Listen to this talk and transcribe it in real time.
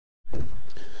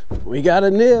We got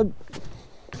a nib.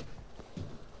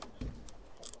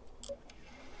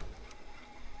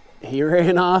 He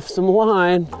ran off some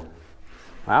line.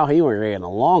 Wow, he ran a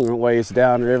long ways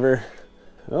downriver.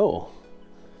 Oh,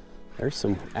 there's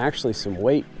actually some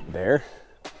weight there.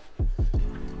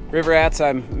 River rats,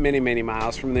 I'm many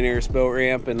miles from the nearest boat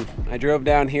ramp, and I drove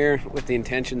down here with the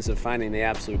intentions of finding the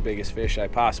absolute biggest fish I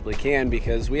possibly can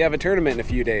because we have a tournament in a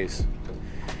few days,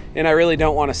 and I really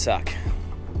don't want to suck.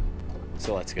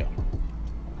 So let's go.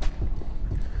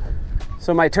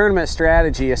 So my tournament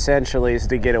strategy essentially is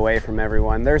to get away from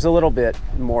everyone. There's a little bit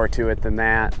more to it than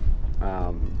that,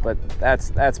 but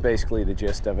that's basically the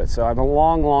gist of it. So I'm a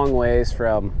long ways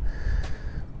from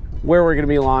where we're going to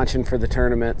be launching for the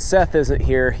tournament. Seth isn't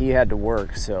here, he had to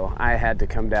work, so I had to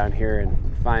come down here and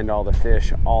find all the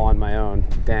fish all on my own.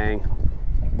 Dang,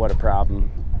 what a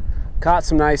problem. Caught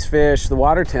some nice fish. The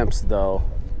water temps though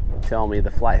tell me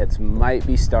the flatheads might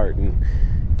be starting.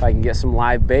 If I can get some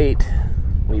live bait,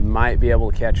 we might be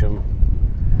able to catch them.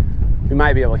 We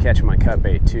might be able to catch them on cut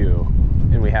bait too,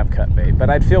 and we have cut bait,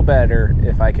 but I'd feel better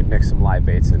if I could mix some live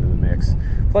baits into the mix.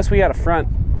 Plus we got a front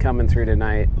coming through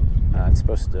tonight. It's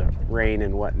supposed to rain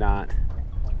and whatnot.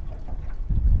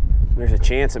 There's a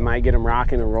chance it might get them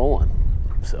rocking and rolling.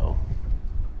 So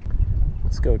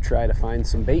let's go try to find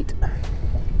some bait.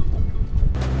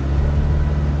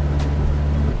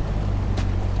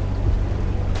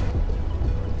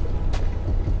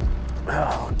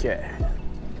 Okay.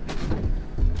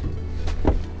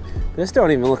 This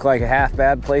don't even look like a half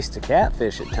bad place to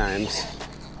catfish at times.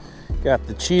 Got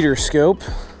the cheater scope.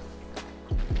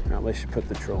 Probably should put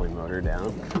the trolling motor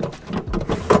down.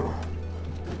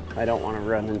 I don't want to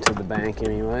run into the bank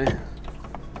anyway.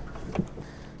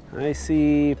 I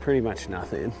see pretty much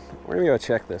nothing. We're gonna go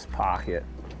check this pocket.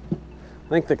 I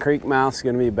think the creek mouth's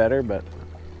gonna be better, but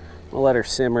we'll let her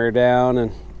simmer down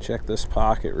and check this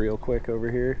pocket real quick over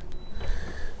here.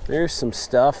 There's some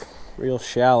stuff, real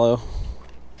shallow.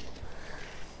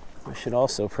 I should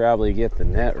also probably get the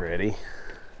net ready.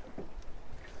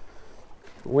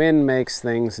 Wind makes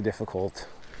things difficult.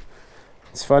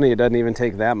 It's funny, it doesn't even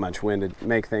take that much wind to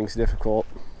make things difficult.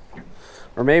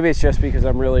 Or maybe it's just because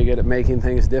I'm really good at making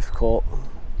things difficult.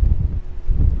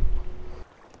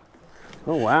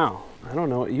 Oh wow, I don't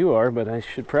know what you are, but I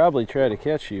should probably try to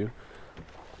catch you.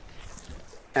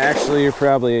 Actually, you're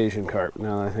probably Asian carp,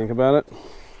 now that I think about it.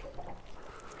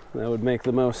 That would make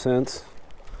the most sense.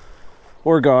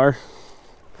 Or gar.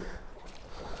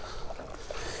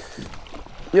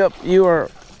 Yep, you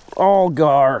are all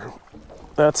gar.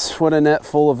 That's what a net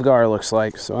full of gar looks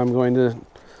like. So I'm going to,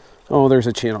 oh, there's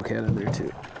a channel cat in there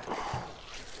too.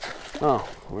 Oh,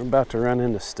 we're about to run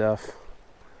into stuff.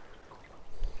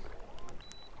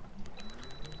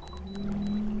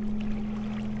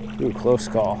 Ooh, close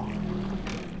call.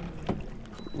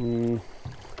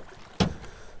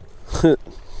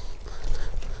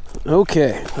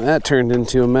 Okay, that turned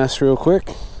into a mess real quick.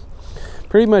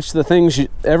 Pretty much the things,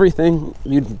 everything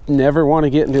you'd never want to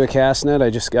get into a cast net, I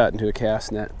just got into a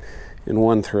cast net in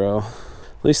one throw.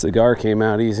 At least the gar came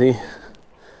out easy.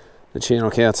 The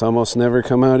channel cats almost never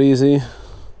come out easy.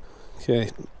 Okay,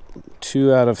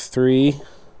 2 out of 3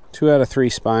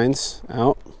 spines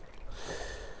out.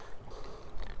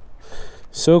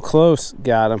 So close,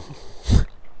 got him.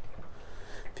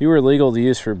 If you were legal to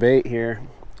use for bait here,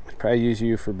 I'd probably use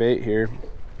you for bait here.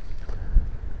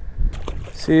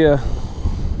 See ya.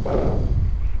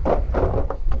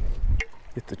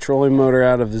 Get the trolling motor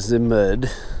out of the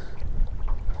mud.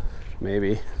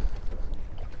 Maybe.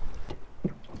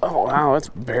 Oh wow, it's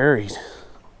buried.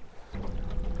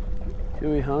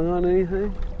 Can we hung on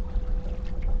anything?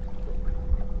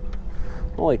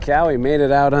 Holy cow, we made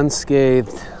it out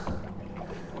unscathed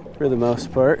for the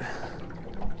most part.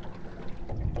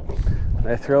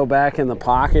 I throw back in the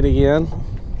pocket again.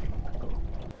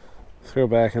 Throw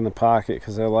back in the pocket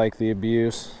because I like the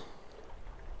abuse.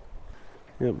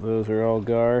 Yep, those are all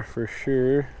gar for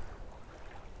sure.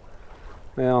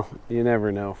 Well, you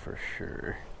never know for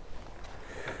sure.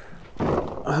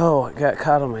 Oh, it got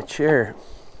caught on my chair.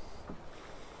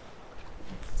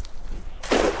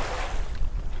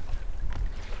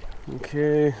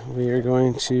 Okay, we are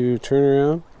going to turn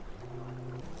around.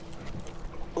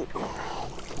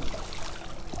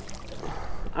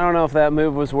 I don't know if that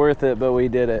move was worth it, but we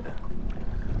did it.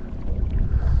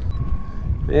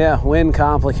 Yeah, wind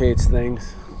complicates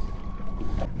things.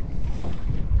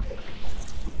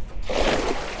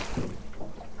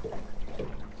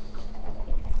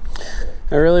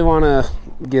 I really want to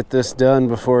get this done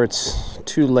before it's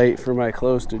too late for my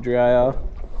clothes to dry off.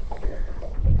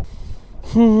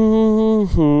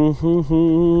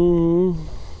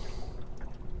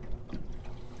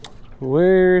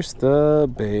 Where's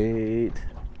the bait?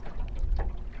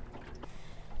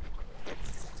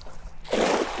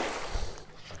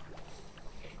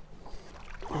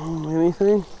 Oh,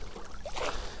 anything?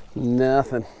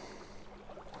 Nothing.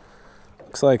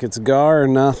 Looks like it's gar or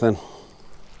nothing.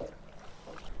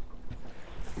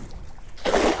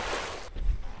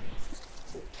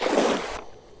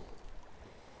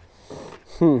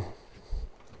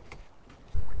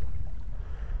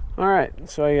 All right,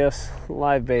 so I guess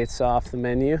live bait's off the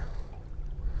menu.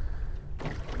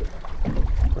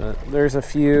 But there's a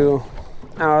few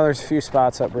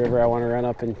spots upriver I want to run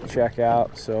up and check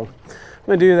out. So I'm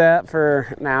gonna do that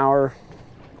for an hour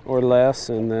or less,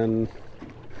 and then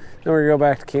we're gonna go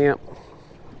back to camp.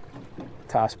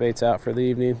 Toss baits out for the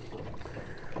evening.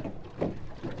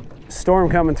 Storm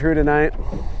coming through tonight.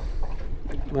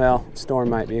 Well, storm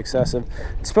might be excessive.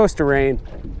 It's supposed to rain,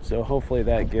 so hopefully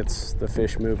that gets the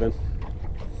fish moving.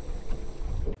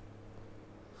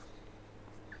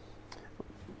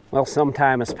 Well, some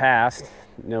time has passed.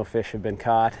 No fish have been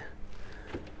caught.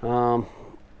 I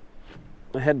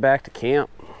head back to camp.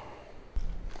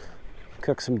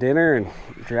 Cook some dinner and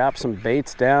drop some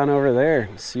baits down over there.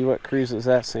 See what cruises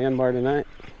that sandbar tonight.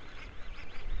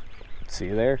 See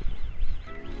you there.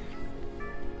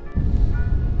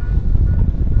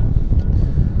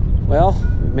 Well,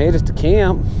 we made it to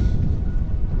camp.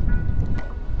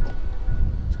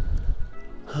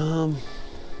 I'm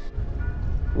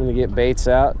gonna get baits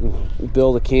out and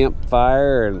build a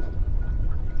campfire and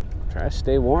try to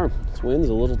stay warm. This wind's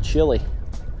a little chilly.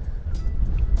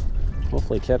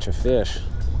 Hopefully catch a fish.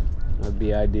 That'd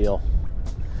be ideal.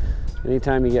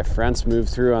 Anytime you get fronts move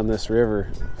through on this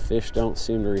river, fish don't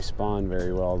seem to respond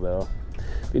very well though.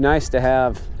 Be nice to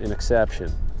have an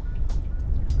exception.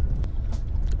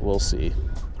 We'll see.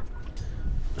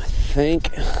 I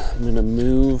think I'm gonna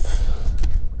move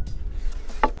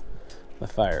the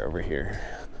fire over here.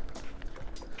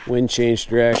 Wind changed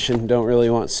direction. Don't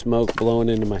really want smoke blowing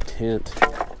into my tent.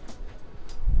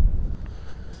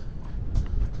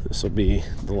 This will be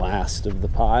the last of the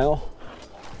pile.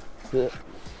 Do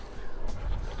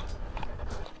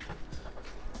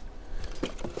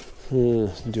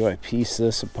I piece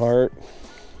this apart?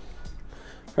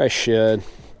 I should.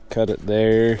 Cut it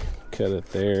there, cut it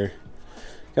there.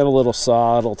 Got a little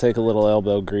saw, it'll take a little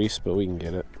elbow grease, but we can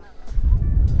get it.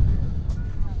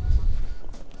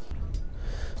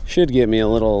 Should get me a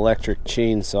little electric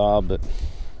chainsaw, but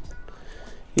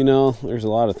you know, there's a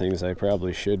lot of things I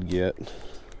probably should get.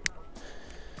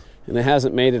 And it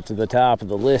hasn't made it to the top of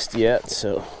the list yet,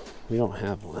 so we don't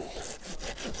have one.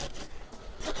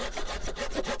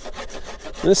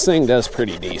 This thing does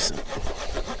pretty decent.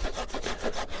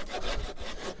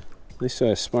 At least I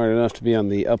was smart enough to be on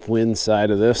the upwind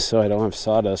side of this so I don't have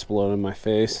sawdust blowing in my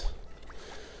face.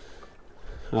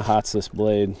 How hot's this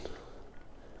blade?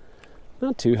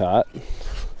 Not too hot.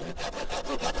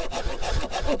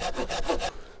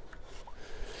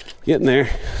 Getting there.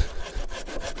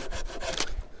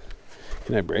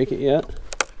 Can I break it yet?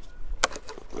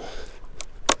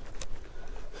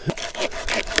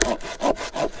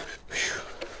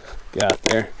 Got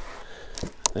there.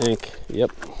 I think,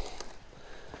 yep.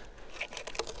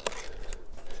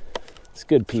 It's a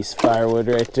good piece of firewood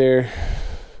right there.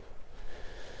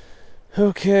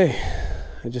 Okay,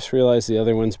 I just realized the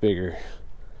other one's bigger.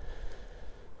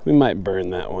 We might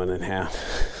burn that one in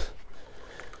half.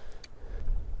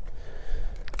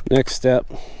 Next step,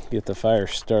 get the fire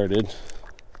started.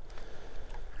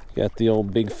 Got the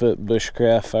old Bigfoot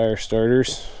Bushcraft fire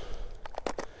starters.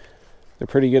 They're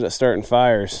pretty good at starting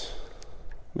fires.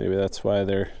 Maybe that's why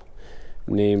they're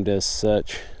named as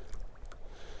such.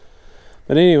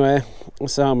 But anyway,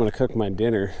 that's how I'm gonna cook my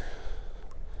dinner.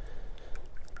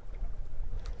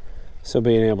 So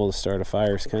being able to start a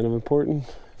fire is kind of important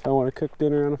if I want to cook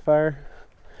dinner on a fire.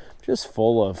 I'm just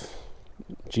full of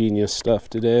genius stuff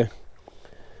today.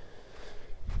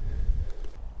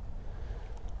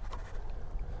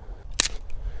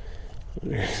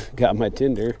 Got my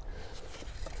tinder.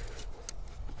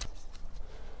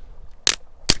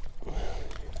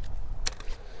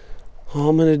 All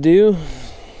I'm gonna do,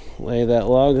 lay that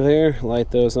log there,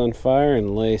 light those on fire,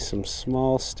 and lay some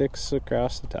small sticks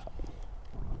across the top.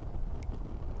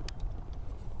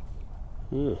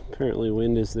 Apparently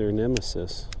wind is their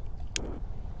nemesis.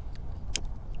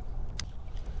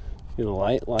 You know,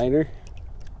 lighter?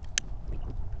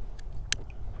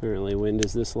 Apparently wind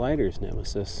is this lighter's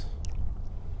nemesis.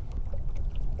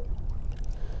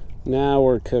 Now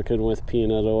we're cooking with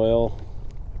peanut oil.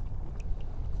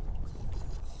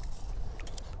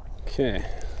 Okay.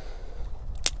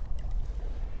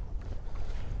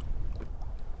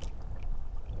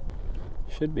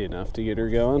 Should be enough to get her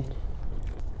going.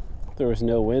 If there was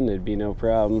no wind, it'd be no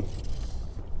problem.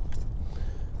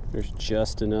 There's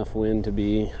just enough wind to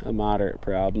be a moderate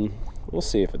problem. We'll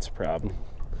see if it's a problem.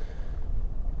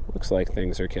 Looks like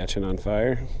things are catching on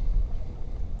fire.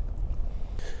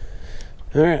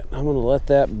 All right, I'm gonna let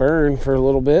that burn for a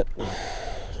little bit.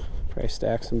 Probably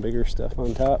stack some bigger stuff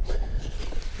on top.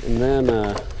 And then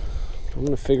I'm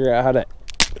gonna figure out how to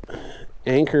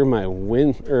anchor my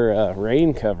wind or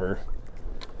rain cover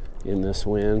in this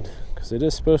wind, because it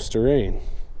is supposed to rain.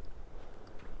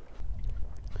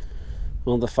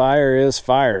 Well, the fire is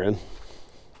firing.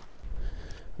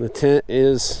 The tent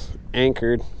is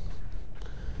anchored,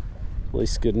 at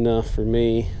least good enough for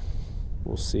me.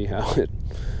 We'll see how it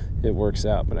works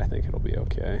out, but I think it'll be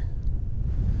okay.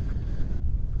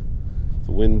 If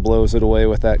the wind blows it away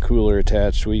with that cooler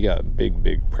attached, we got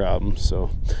big problems, so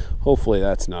hopefully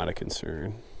that's not a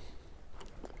concern.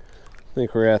 I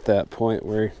think we're at that point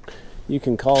where you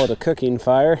can call it a cooking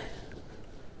fire.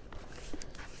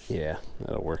 Yeah,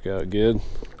 that'll work out good.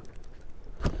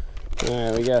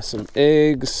 Alright, we got some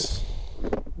eggs,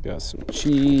 got some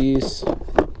cheese,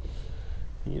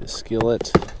 need a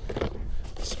skillet,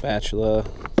 spatula,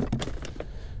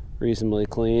 reasonably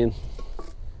clean.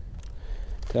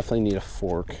 Definitely need a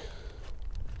fork.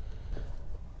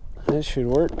 That should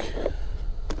work.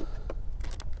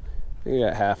 We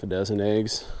got half a dozen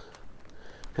eggs.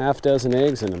 Half a dozen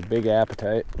eggs and a big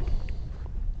appetite.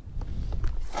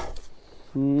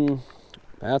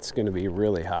 That's gonna be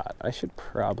really hot. I should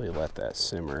probably let that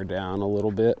simmer down a little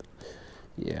bit.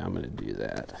 Yeah, I'm gonna do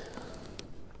that.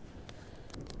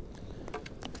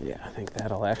 Yeah, I think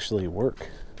that'll actually work.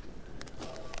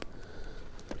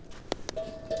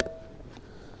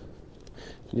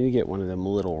 Need to get one of them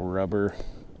little rubber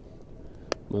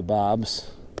mabobs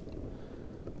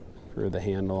for the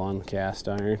handle on the cast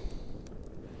iron.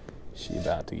 She's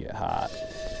about to get hot.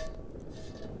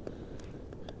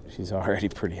 She's already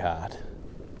pretty hot.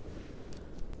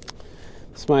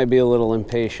 This might be a little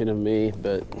impatient of me,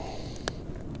 but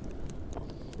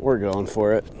we're going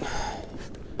for it.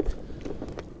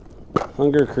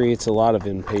 Hunger creates a lot of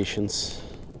impatience.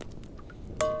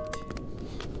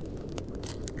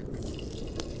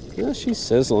 Yeah, she's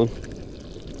sizzling.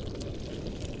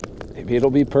 Maybe it'll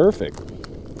be perfect.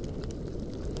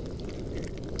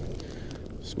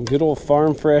 Some good old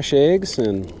farm fresh eggs,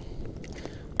 and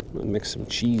I'm gonna mix some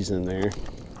cheese in there.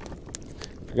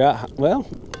 Well,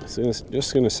 I was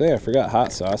just gonna say I forgot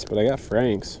hot sauce, but I got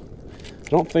Frank's. I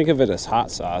don't think of it as hot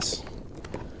sauce.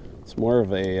 It's more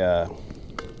of a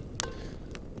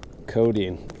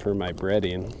coating for my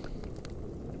breading.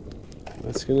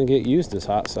 That's gonna get used as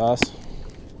hot sauce.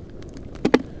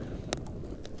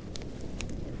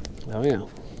 Oh yeah.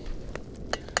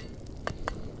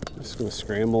 Just gonna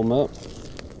scramble them up.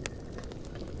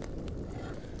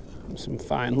 Some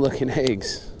fine looking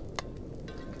eggs.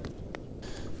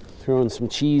 Throwing some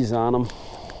cheese on them.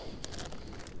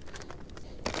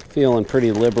 Feeling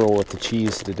pretty liberal with the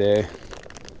cheese today.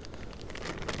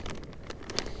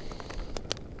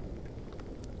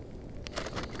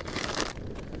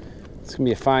 It's gonna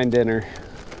be a fine dinner.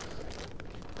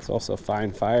 It's also a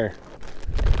fine fire.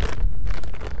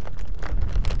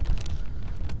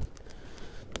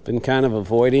 Been kind of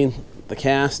avoiding the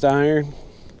cast iron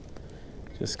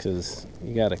just because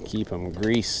you got to keep them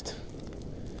greased,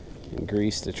 and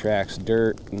grease attracts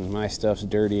dirt, and my stuff's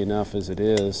dirty enough as it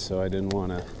is, so I didn't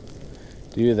want to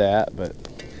do that. But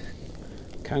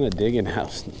kind of digging how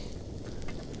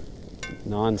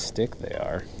non-stick they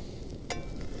are.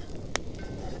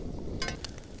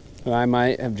 I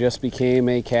might have just became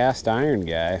a cast iron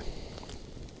guy.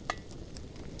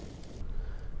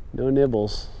 No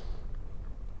nibbles.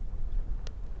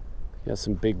 Got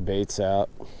some big baits out.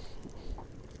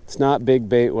 It's not big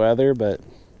bait weather, but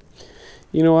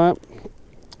you know what?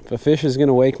 If a fish is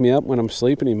gonna wake me up when I'm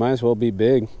sleeping, he might as well be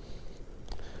big.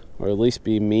 Or at least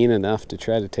be mean enough to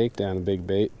try to take down a big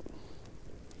bait.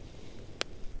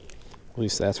 At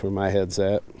least that's where my head's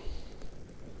at.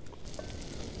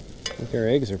 I think our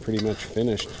eggs are pretty much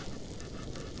finished.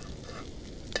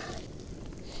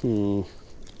 The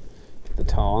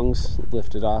tongs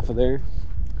lifted off of there.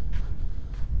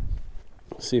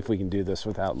 See if we can do this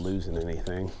without losing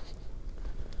anything.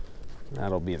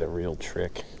 That'll be the real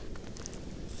trick.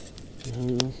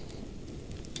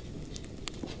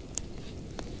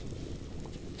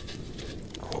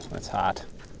 Oh, that's hot.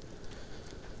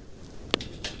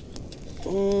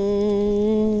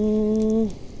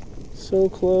 So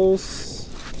close.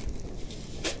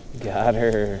 Got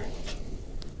her.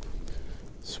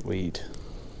 Sweet.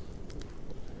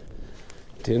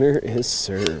 Dinner is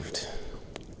served.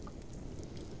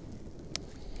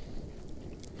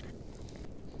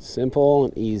 Simple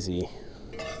and easy.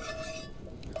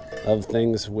 Of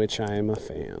things which I am a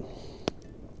fan.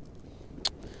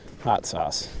 Hot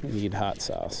sauce. Need hot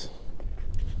sauce.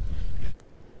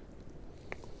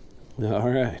 All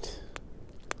right.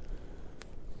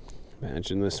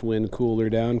 Imagine this wind cooled her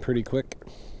down pretty quick.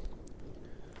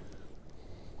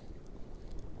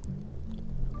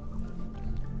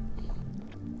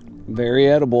 Very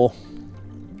edible.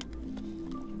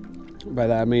 By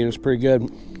that I mean it's pretty good.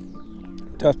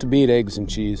 Tough to beat eggs and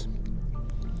cheese.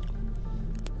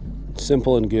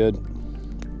 Simple and good.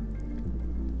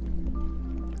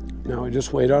 Now we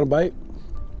just wait on a bite.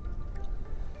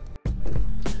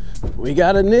 We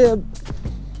got a nib.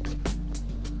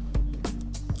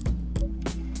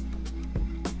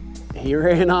 He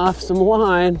ran off some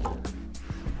line.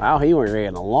 Wow, he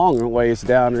ran a long ways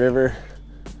downriver.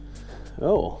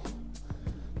 Oh,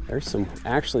 there's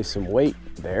actually some weight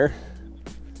there.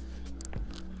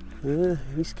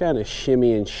 He's kind of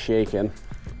shimmy and shaking.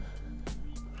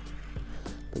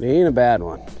 But he ain't a bad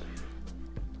one.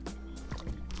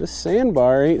 This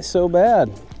sandbar ain't so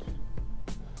bad.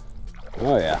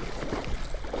 Oh yeah.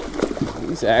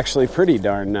 He's actually pretty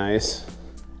darn nice.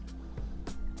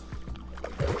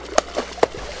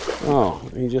 Oh,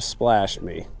 he just splashed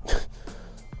me.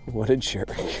 What a jerk.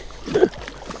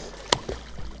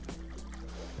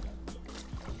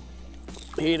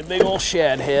 He ate a big old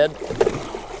shad head.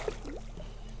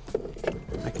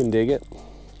 I can dig it.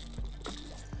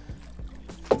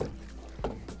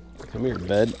 Come here,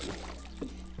 bud.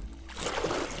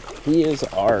 He is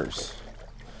ours.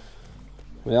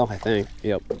 Well, I think.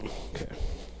 Yep. Okay.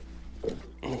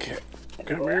 Okay.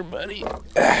 Come here, buddy.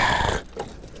 Get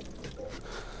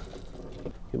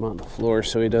him on the floor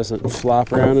so he doesn't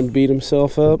flop around and beat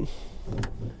himself up.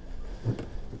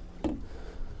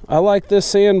 I like this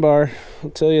sandbar,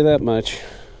 I'll tell you that much.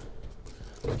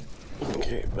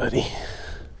 Okay, buddy.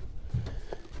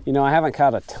 You know, I haven't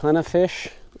caught a ton of fish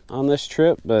on this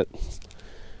trip, but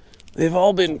they've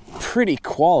all been pretty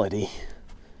quality.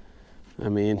 I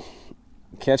mean,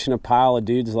 catching a pile of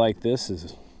dudes like this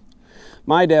is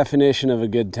my definition of a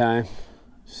good time.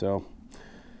 So,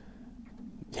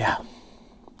 yeah.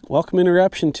 Welcome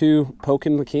interruption to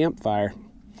poking the campfire.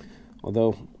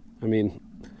 Although, I mean,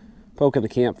 poking the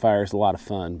campfire is a lot of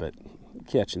fun, but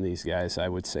catching these guys, I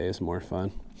would say, is more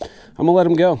fun. I'm gonna let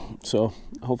them go, so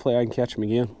hopefully I can catch them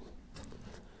again.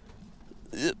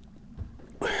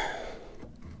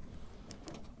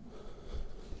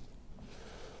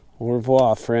 Au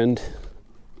revoir, friend.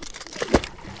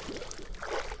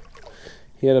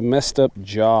 He had a messed up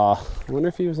jaw. I wonder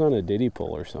if he was on a diddy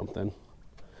pull or something.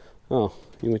 Oh,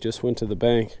 he just went to the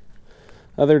bank.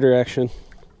 Other direction.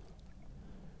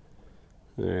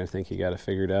 All right, I think he got it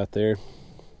figured out there.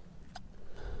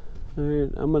 All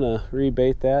right, I'm gonna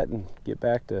rebait that and get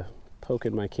back to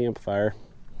poking my campfire.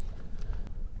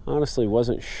 Honestly,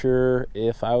 wasn't sure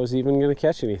if I was even gonna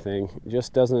catch anything. It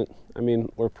just doesn't, I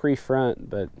mean, we're pre-front,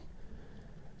 but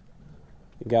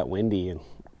it got windy and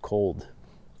cold.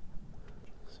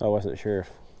 So I wasn't sure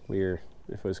if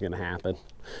it was gonna happen.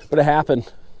 But it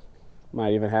happened.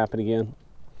 Might even happen again.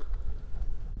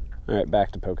 All right,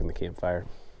 back to poking the campfire.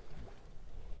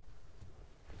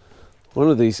 One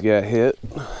of these got hit.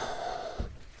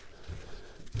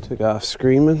 Took off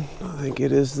screaming. I think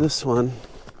it is this one.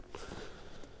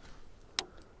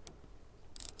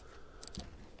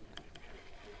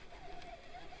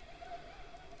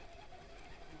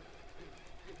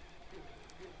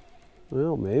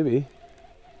 Well, maybe.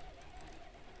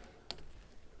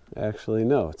 Actually,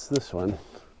 no, it's this one.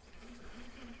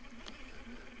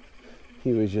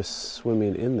 He was just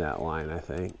swimming in that line, I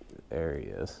think. There he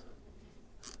is.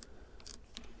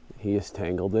 He is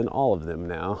tangled in all of them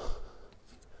now.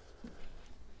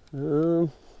 Kind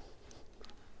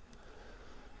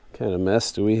of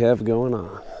mess do we have going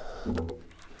on?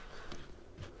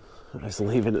 I was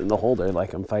leaving it in the holder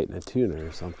like I'm fighting a tuna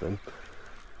or something.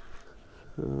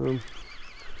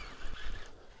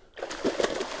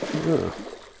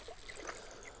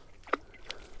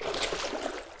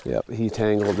 Yep, he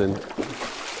tangled in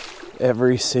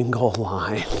every single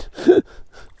line.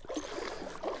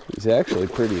 He's actually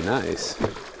pretty nice.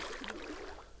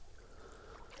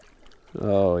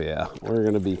 Oh yeah, we're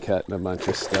gonna be cutting a bunch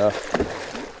of stuff.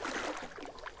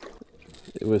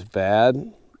 It was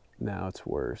bad, now it's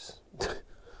worse.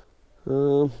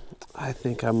 I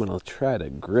think I'm gonna try to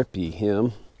grippy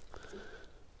him.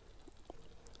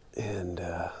 And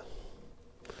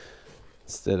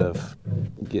instead of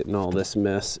getting all this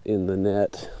mess in the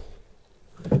net.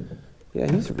 Yeah,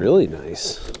 he's really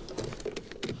nice.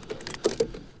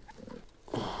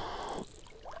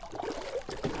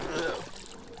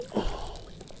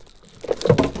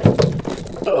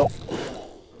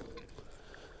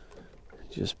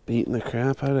 Just beating the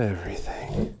crap out of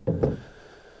everything.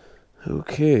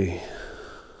 Okay.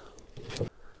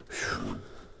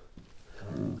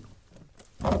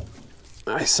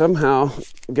 I somehow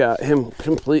got him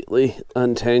completely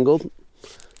untangled.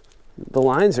 The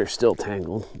lines are still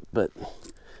tangled, but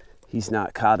he's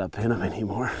not caught up in them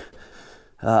anymore.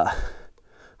 I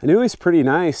knew he was pretty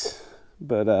nice,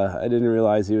 but I didn't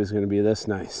realize he was going to be this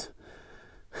nice.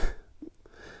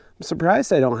 I'm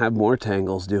surprised I don't have more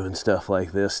tangles doing stuff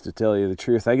like this, to tell you the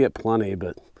truth. I get plenty,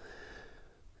 but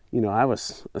you know, I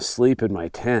was asleep in my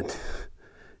tent.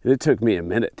 It took me a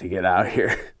minute to get out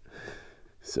here.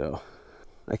 So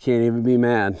I can't even be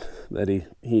mad that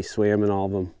he swam in all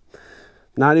of them.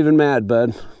 Not even mad,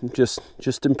 bud. I'm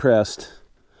just impressed.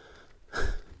 All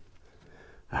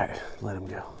right, let him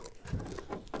go.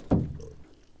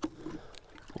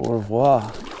 Au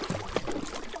revoir.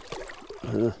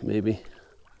 Maybe.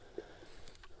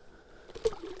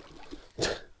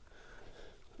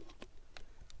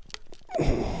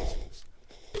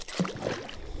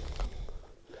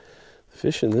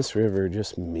 Fish in this river are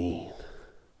just mean.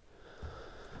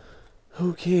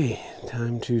 Okay,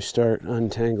 time to start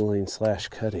untangling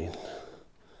 / cutting.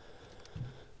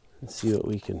 Let's see what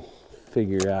we can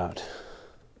figure out.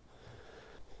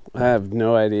 I have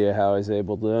no idea how I was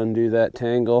able to undo that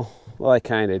tangle. Well, I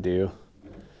kind of do.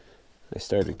 I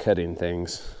started cutting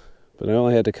things, but I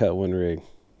only had to cut one rig,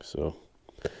 so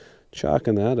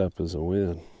chalking that up as a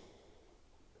win.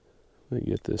 Let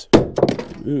me get this.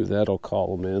 Ooh, that'll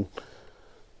call them in.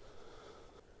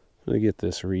 Let me get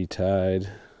this retied.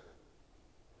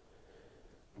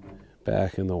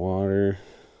 Back in the water.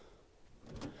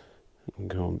 I'm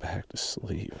going back to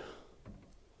sleep.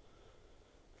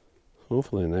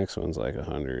 Hopefully the next one's like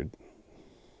 100.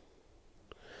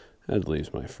 That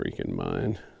leaves my freaking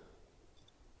mind.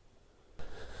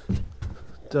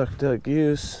 Duck, duck,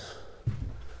 goose.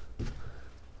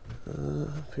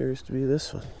 Appears to be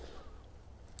this one.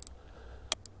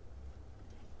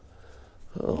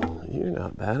 Oh, you're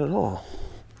not bad at all.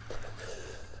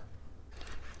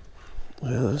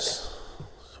 Well, this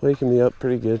is waking me up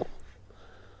pretty good.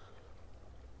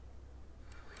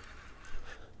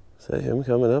 Is that him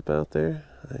coming up out there?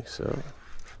 I think so.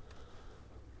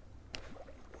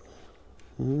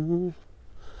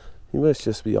 He must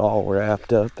just be all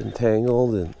wrapped up and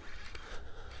tangled and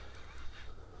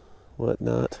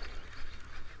whatnot.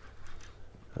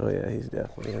 Oh yeah, he's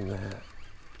definitely in that.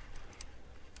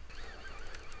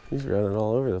 He's running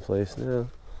all over the place now.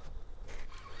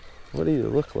 What do you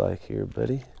look like here,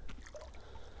 buddy?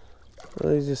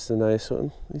 Oh, he's just a nice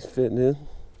one. He's fitting in.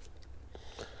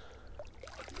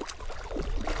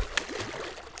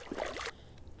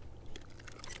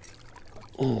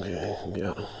 Okay,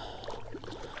 yeah.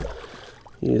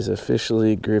 He is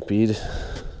officially grippied.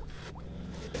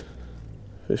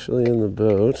 Officially in the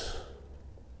boat.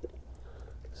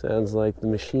 Sounds like the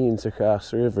machines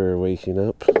across the river are waking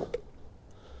up.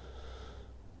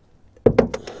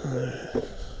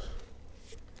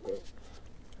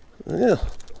 Yeah,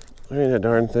 there ain't a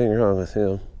darn thing wrong with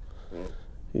him.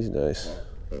 He's nice.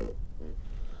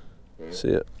 See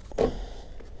it.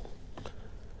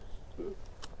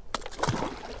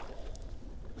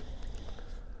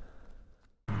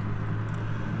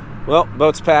 Well,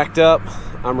 boat's packed up.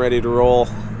 I'm ready to roll.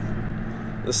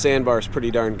 The sandbar's pretty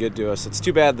darn good to us. It's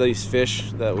too bad these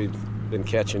fish that we've been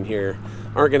catching here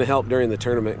aren't going to help during the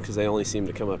tournament because they only seem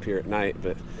to come up here at night,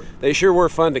 but they sure were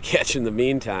fun to catch in the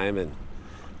meantime, and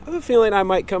I have a feeling I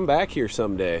might come back here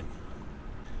someday.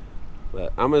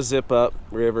 But I'm going to zip up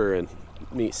river and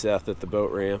meet Seth at the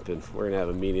boat ramp, and we're going to have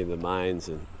a meeting of the minds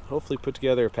and hopefully put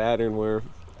together a pattern where,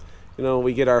 you know,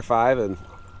 we get our 5 and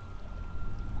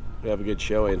we have a good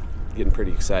showing. Getting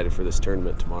pretty excited for this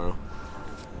tournament tomorrow.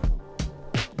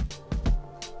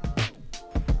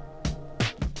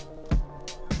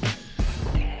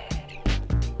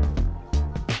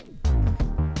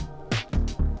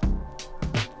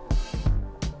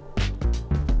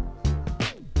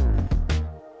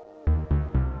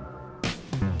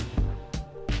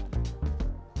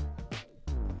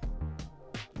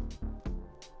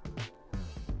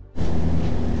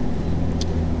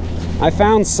 I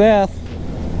found Seth.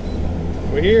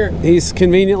 We're here. He's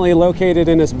conveniently located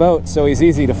in his boat, so he's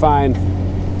easy to find.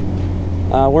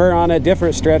 We're on a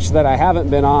different stretch that I haven't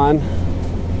been on.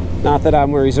 Not that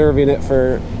I'm reserving it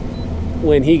for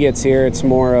when he gets here. It's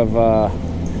more of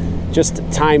just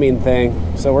a timing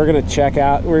thing. So we're gonna check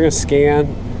out, we're gonna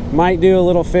scan. Might do a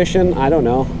little fishing, I don't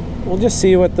know. We'll just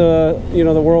see what the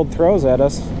world throws at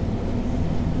us.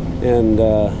 And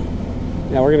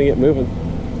yeah, we're gonna get moving.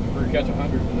 We're gonna catch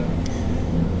 100 today.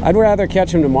 I'd rather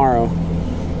catch him tomorrow.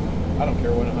 I don't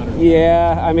care what 100.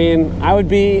 Yeah, I mean, I would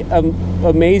be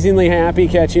amazingly happy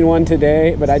catching one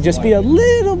today, but I'd just be a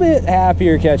little bit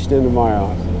happier catching them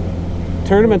tomorrow.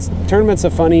 Tournament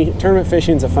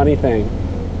fishing's a funny thing.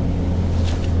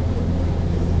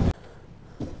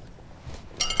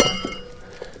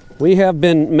 We have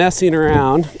been messing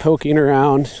around, poking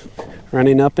around,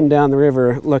 running up and down the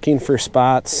river, looking for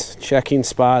spots, checking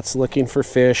spots, looking for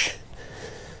fish.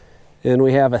 And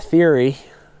we have a theory.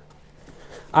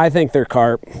 I think they're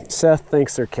carp. Seth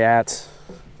thinks they're cats.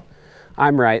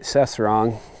 I'm right, Seth's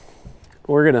wrong.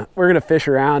 We're gonna fish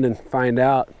around and find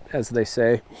out, as they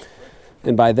say.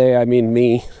 And by they, I mean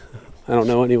me. I don't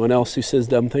know anyone else who says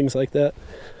dumb things like that.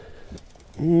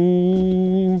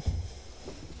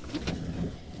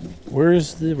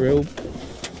 Where's the rope?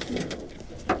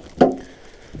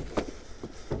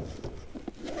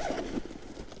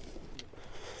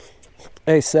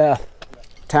 Hey, Seth,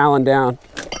 talon down.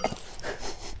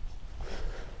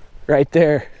 Right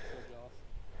there.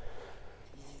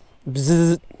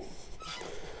 Bzzz.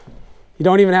 You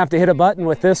don't even have to hit a button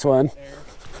with this one.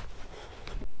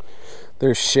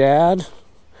 There's shad,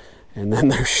 and then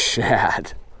there's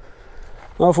shad.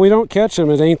 Well, if we don't catch them,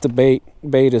 it ain't the bait.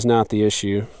 Bait is not the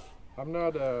issue. I'm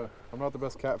not the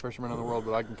best cat fisherman in the world,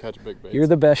 but I can catch big baits. You're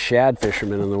the best shad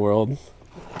fisherman in the world.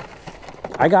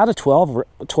 I got a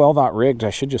 12-aught rigged.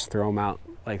 I should just throw them out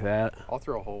like that. I'll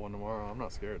throw a whole one tomorrow. I'm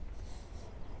not scared.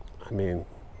 I mean,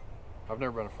 I've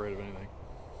never been afraid of anything.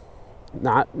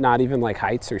 Not even like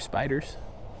heights or spiders.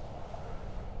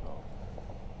 Oh,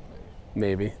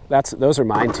 maybe. Those are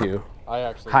mine too. I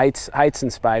actually heights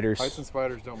and spiders. Heights and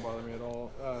spiders don't bother me at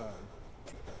all.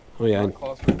 Oh yeah. I'm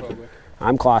claustrophobic.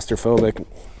 I'm claustrophobic.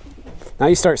 Now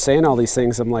you start saying all these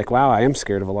things, I'm like, wow, I am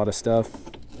scared of a lot of stuff.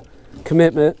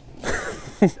 Commitment.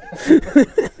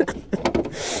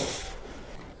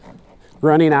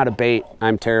 Running out of bait.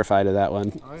 I'm terrified of that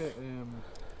one. I am.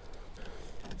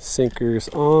 Sinkers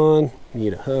on.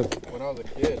 Need a hook. When I was a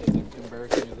kid, as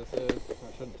embarrassing as this is,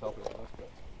 I shouldn't tell people this, but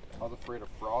I was afraid of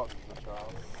frogs as a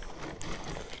child.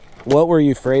 What were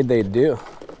you afraid they'd do?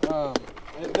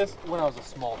 This when I was a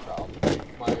small child.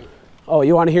 Oh,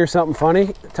 you want to hear something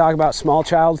funny? Talk about small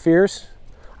child fears.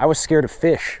 I was scared of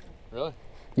fish. Really?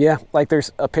 Yeah, like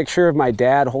there's a picture of my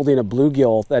dad holding a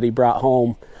bluegill that he brought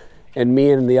home, and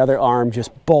me and the other arm just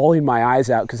bawling my eyes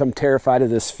out because I'm terrified of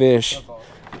this fish. That's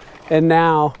awesome. And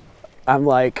now I'm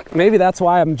like, maybe that's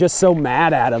why I'm just so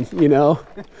mad at him, you know?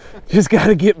 Just got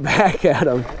to get back at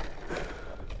him.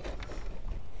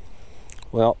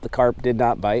 Well, the carp did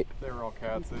not bite. They were all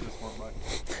cats, they just won't bite.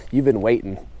 You've been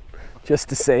waiting just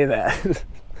to say that.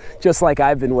 Just like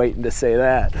I've been waiting to say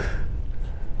that.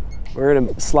 We're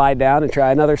gonna slide down and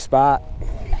try another spot.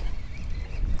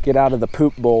 Get out of the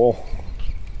poop bowl.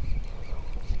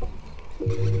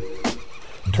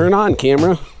 Turn on,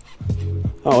 camera.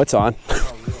 Oh, it's on.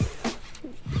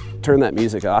 Turn that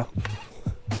music off.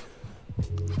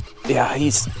 Yeah,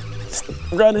 he's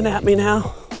running at me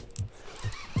now.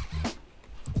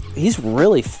 He's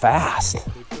really fast.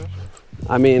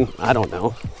 I mean, I don't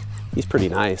know. He's pretty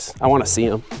nice. I want to see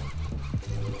him.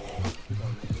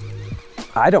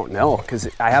 I don't know, because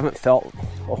I haven't felt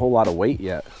a whole lot of weight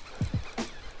yet.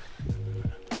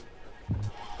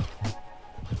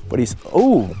 But he's,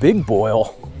 oh, big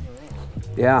boil.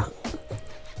 Yeah.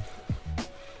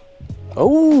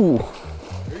 Oh,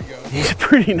 There you go. he's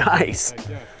pretty nice. Heck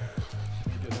yeah.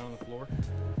 Can you get down on the floor?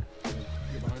 Can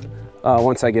you get behind him?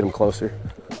 Once I get him closer.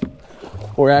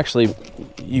 Or actually,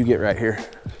 you get right here,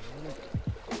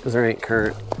 because there ain't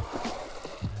current.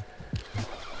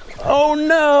 Oh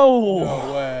no!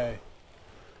 No way.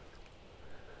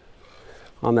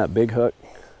 On that big hook.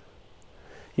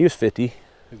 He was 50.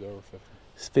 He's over 50.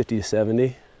 He's 50 to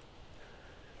 70.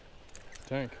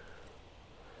 Tank.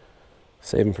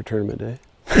 Save him for tournament day.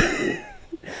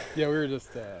 Yeah, we were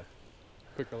just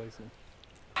quick releasing.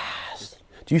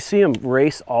 Do you see him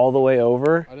race all the way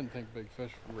over? I didn't think big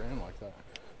fish ran like that.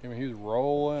 I mean, he was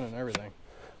rolling and everything.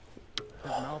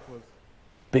 His mouth was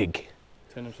Big.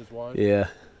 10 inches wide. Yeah.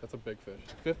 That's a big fish.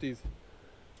 50s,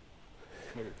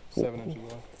 maybe 7 inches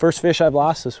wide. First fish I've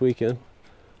lost this weekend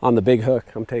on the big hook.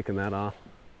 I'm taking that off.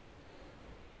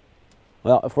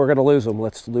 Well, if we're going to lose them,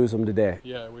 let's lose them today.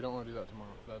 Yeah, we don't want to do that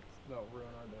tomorrow. That'll ruin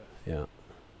our day. Yeah.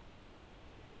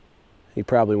 He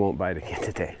probably won't bite again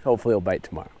today. Hopefully he'll bite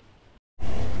tomorrow.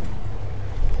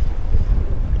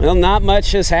 Well, not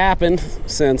much has happened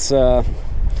since I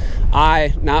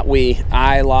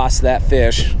lost that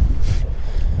fish.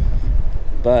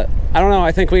 But I don't know,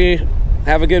 I think we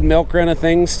have a good milk run of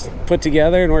things put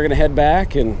together, and we're gonna head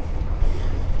back and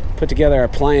put together our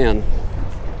plan.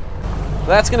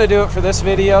 That's gonna do it for this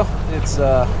video. It's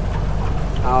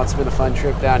Oh, it's been a fun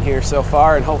trip down here so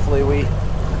far, and hopefully we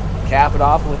cap it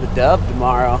off with a dub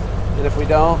tomorrow. And if we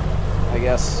don't, I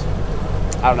guess,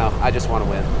 I don't know, I just want to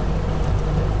win.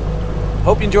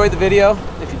 Hope you enjoyed the video.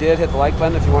 If you did, hit the like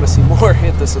button. If you want to see more,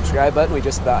 hit the subscribe button. We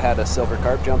just about had a silver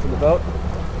carp jump in the boat.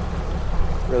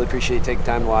 Really appreciate you taking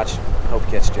time to watch. Hope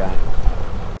you catch a giant.